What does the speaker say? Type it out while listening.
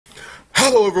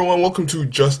Hello everyone, welcome to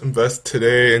Just Invest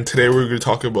Today, and today we're going to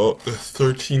talk about the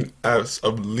 13 Fs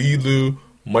of Lilu,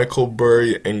 Michael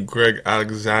Burry, and Greg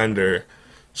Alexander.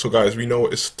 So guys, we know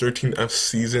it's 13F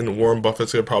season. Warren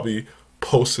Buffett's going to probably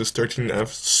post his 13F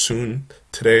soon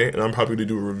today, and I'm probably going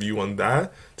to do a review on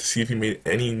that to see if he made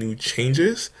any new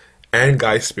changes, and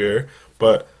Guy Spear.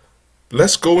 But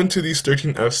let's go into these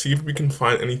 13Fs, see if we can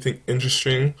find anything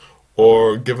interesting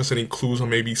or give us any clues on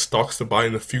maybe stocks to buy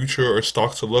in the future or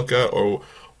stocks to look at, or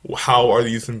how are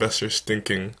these investors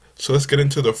thinking. So let's get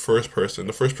into the first person.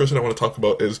 The first person I want to talk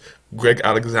about is Greg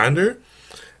Alexander.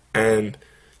 And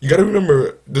you got to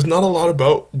remember, there's not a lot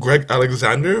about Greg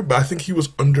Alexander, but I think he was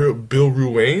under Bill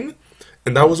Ruane,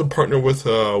 and that was a partner with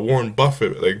Warren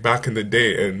Buffett like back in the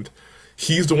day. And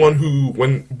he's the one who,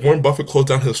 when Warren Buffett closed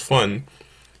down his fund,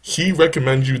 he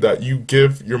recommends you that you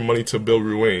give your money to Bill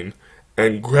Ruane.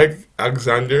 And Greg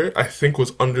Alexander, I think,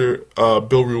 was under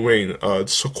Bill Ruane,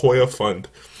 Sequoia Fund.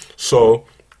 So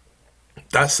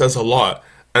that says a lot.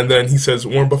 And then he says,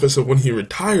 Warren Buffett said when he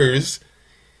retires,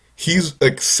 he's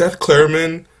like Seth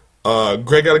Klarman,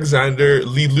 Greg Alexander,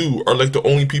 Lilu are like the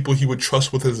only people he would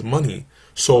trust with his money.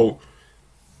 So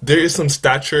there is some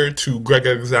stature to Greg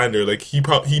Alexander. Like he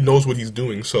knows what he's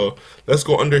doing. So let's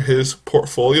go under his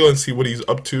portfolio and see what he's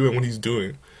up to and what he's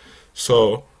doing.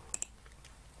 So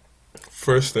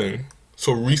first thing,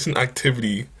 so recent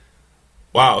activity.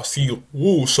 Wow, see,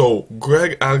 woo, so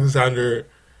Greg Alexander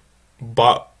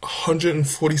bought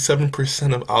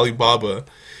 147% of Alibaba,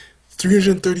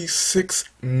 $336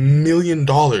 million,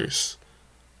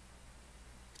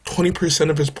 20%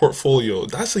 of his portfolio.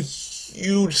 That's a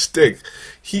huge stick.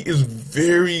 He is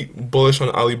very bullish on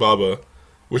Alibaba,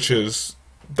 which is,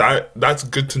 that's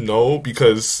good to know,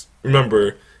 because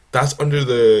remember, that's under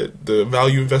the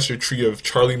value investor tree of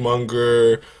Charlie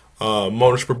Munger,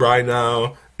 Mohnish Pabrai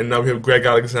now, and now we have Greg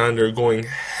Alexander going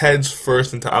heads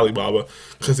first into Alibaba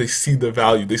because they see the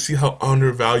value. They see how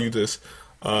undervalued this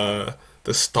the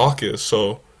stock is.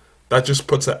 So that just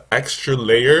puts an extra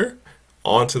layer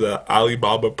onto the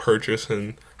Alibaba purchase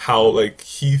and how like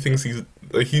he thinks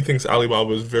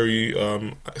Alibaba is very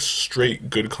straight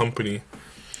good company.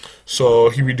 So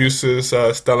he reduces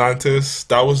Stellantis.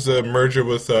 That was the merger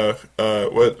with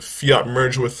what Fiat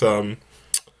merged with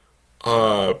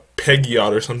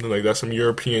Peugeot or something like that, some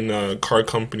European car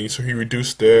company. So he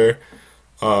reduced their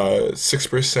 6%,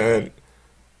 5%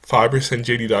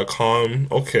 JD.com.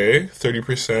 Okay,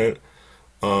 30%.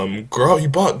 He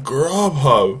bought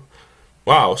Grubhub.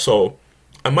 Wow. So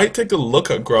I might take a look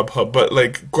at Grubhub, but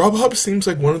like Grubhub seems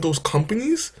like one of those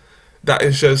companies that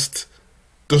is just.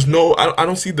 There's no, I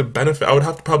don't see the benefit. I would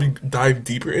have to probably dive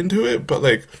deeper into it, but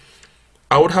like,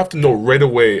 I would have to know right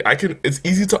away. It's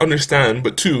easy to understand,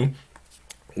 but two,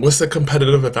 what's the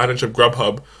competitive advantage of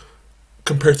Grubhub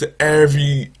compared to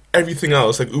everything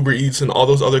else, like Uber Eats and all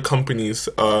those other companies?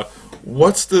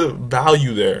 What's the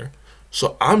value there?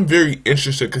 So I'm very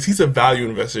interested because he's a value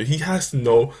investor. He has to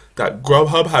know that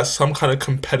Grubhub has some kind of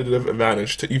competitive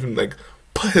advantage to even like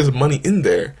put his money in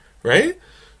there, right?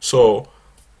 So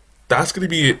that's going to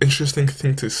be an interesting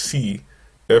thing to see.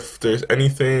 If there's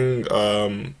anything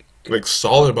like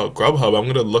solid about Grubhub, I'm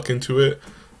going to look into it.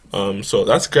 So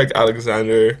that's Greg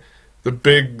Alexander. The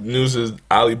big news is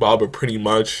Alibaba pretty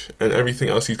much, and everything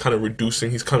else he's kind of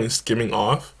reducing. He's kind of skimming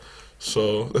off.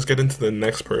 So let's get into the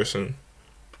next person.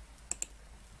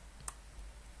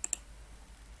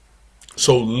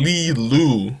 So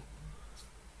Lilu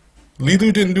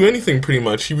didn't do anything pretty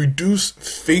much. He reduced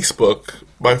Facebook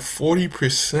by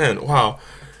 40%. Wow.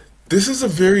 This is a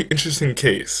very interesting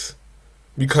case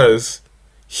because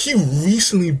he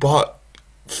recently bought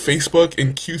Facebook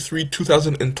in Q3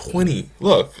 2020.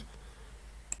 Look.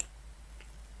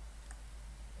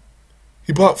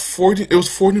 He bought it was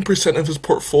 40% of his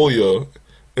portfolio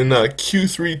in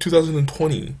Q3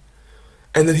 2020.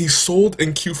 And then he sold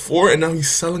in Q4 and now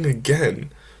he's selling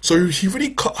again. So he already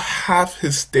cut half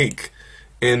his stake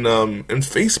in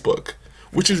Facebook,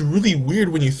 which is really weird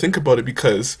when you think about it,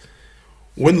 because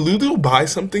when Ludo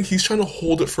buys something, he's trying to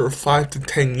hold it for 5 to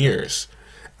 10 years.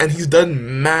 And he's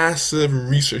done massive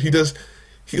research.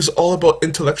 He's all about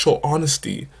intellectual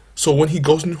honesty. So when he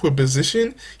goes into a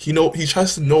position, he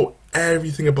tries to know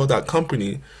everything about that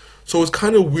company. So it's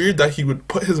kind of weird that he would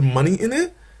put his money in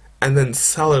it and then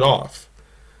sell it off.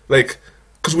 Like,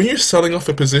 because when you're selling off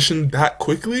a position that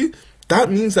quickly, that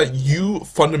means that you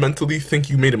fundamentally think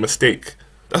you made a mistake.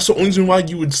 That's the only reason why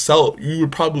you would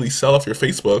probably sell off your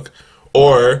Facebook,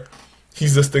 or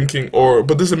he's just thinking,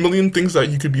 but there's a million things that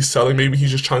you could be selling. Maybe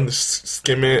he's just trying to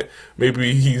skim it.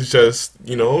 Maybe he's just,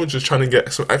 just trying to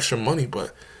get some extra money.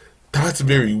 But that's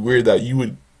very weird that you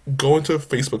would go into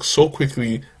Facebook so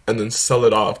quickly and then sell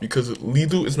it off, because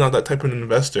Lilu is not that type of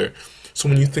investor. So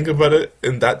when you think about it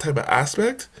in that type of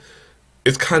aspect,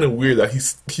 it's kind of weird that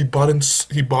he bought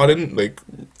in like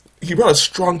he brought a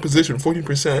strong position,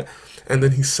 14%, and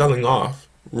then he's selling off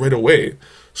right away.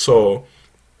 So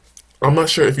I'm not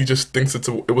sure if he just thinks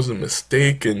it was a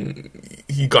mistake and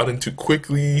he got in too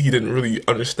quickly. He didn't really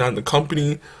understand the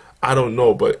company. I don't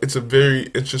know, but it's a very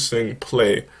interesting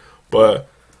play. But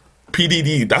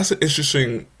PDD, that's an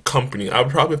interesting company. I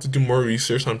would probably have to do more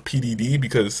research on PDD,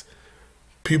 because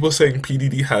people saying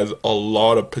PDD has a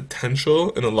lot of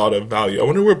potential and a lot of value. I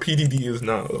wonder where PDD is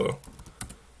now, though.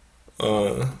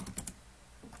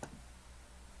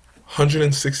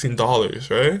 $116,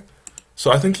 right?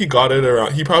 So I think he got it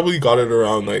around, he probably got it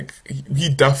around, like, he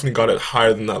definitely got it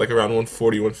higher than that, like around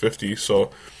 140, 150.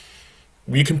 So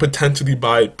we can potentially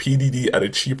buy PDD at a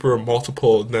cheaper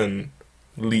multiple than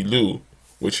Lilu,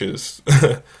 which is,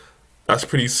 that's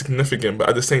pretty significant. But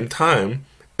at the same time,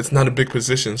 it's not a big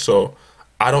position. So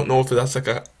I don't know if that's like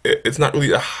it's not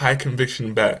really a high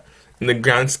conviction bet in the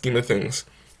grand scheme of things.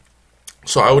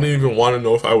 So I wouldn't even want to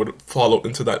know if I would follow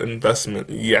into that investment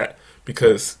yet,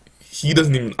 because I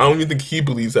don't even think he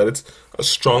believes that it's a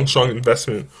strong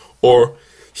investment, or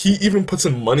he even puts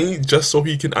in money just so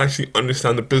he can actually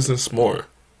understand the business more.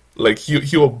 Like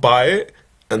he will buy it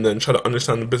and then try to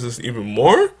understand the business even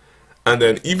more, and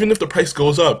then even if the price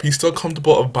goes up, he's still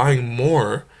comfortable of buying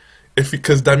more,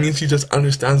 because that means he just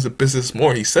understands the business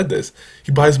more. He said this.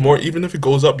 He buys more even if it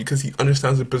goes up because he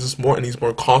understands the business more and he's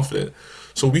more confident.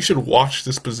 So we should watch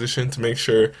this position to make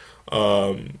sure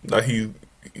that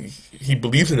he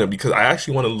believes in it, because I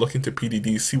actually want to look into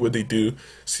PDD, see what they do,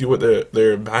 see what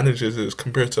their advantages is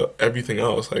compared to everything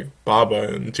else, like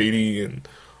Baba and JD and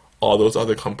all those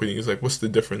other companies. Like, what's the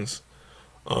difference?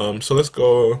 So let's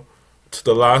go to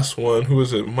the last one. Who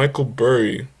is it? Michael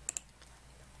Burry.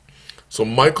 So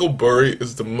Michael Burry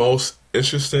is the most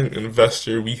interesting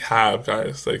investor we have,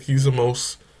 guys. Like, he's the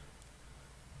most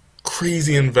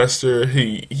crazy investor.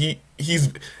 He's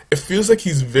it feels like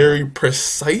he's very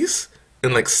precise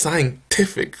and like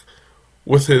scientific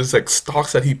with his like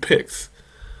stocks that he picks.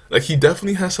 Like, he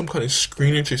definitely has some kind of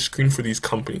screener to screen for these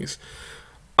companies.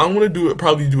 I'm gonna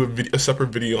probably do a separate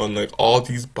video on like all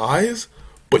these buys,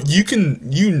 but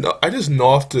I just know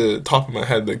off the top of my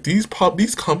head, like these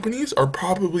companies are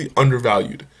probably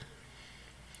undervalued.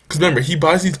 Because remember, he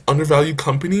buys these undervalued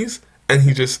companies and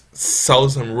he just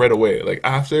sells them right away. Like,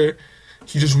 after,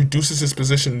 he just reduces his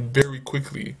position very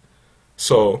quickly.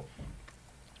 So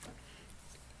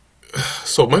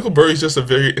Michael Burry is just a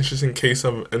very interesting case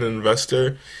of an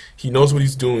investor. He knows what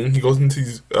he's doing. He goes into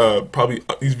these probably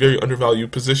these very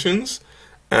undervalued positions,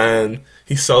 and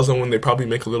he sells them when they probably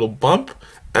make a little bump.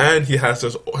 And he has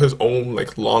his own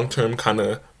like long-term kind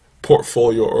of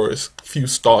portfolio, or his few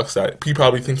stocks that he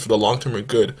probably thinks for the long term are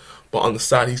good, but on the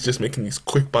side he's just making these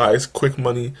quick buys, quick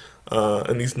money,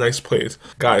 and these nice plays.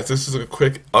 Guys, this is a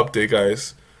quick update,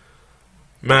 guys.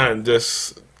 Man,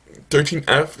 just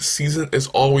 13F season is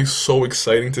always so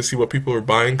exciting to see what people are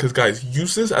buying, because guys,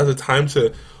 use this as a time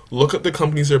to look at the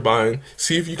companies they're buying,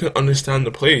 see if you can understand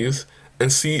the plays,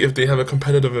 and see if they have a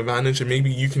competitive advantage, and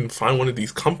maybe you can find one of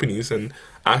these companies and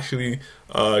actually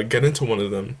get into one of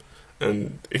them.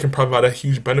 And it can provide a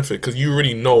huge benefit, because you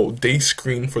already know they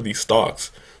screen for these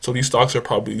stocks. So these stocks are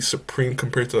probably supreme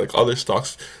compared to like other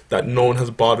stocks that no one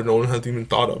has bought or no one has even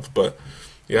thought of. But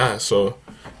yeah, so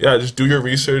yeah, just do your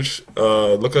research,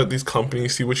 look at these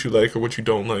companies, see what you like or what you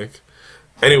don't like.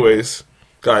 Anyways,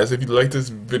 guys, if you like this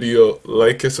video,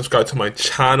 like it, subscribe to my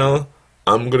channel.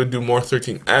 I'm gonna do more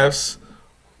 13Fs.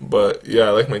 But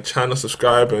yeah, like my channel,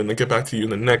 subscribe, and I'll get back to you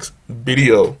in the next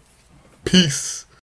video. Peace.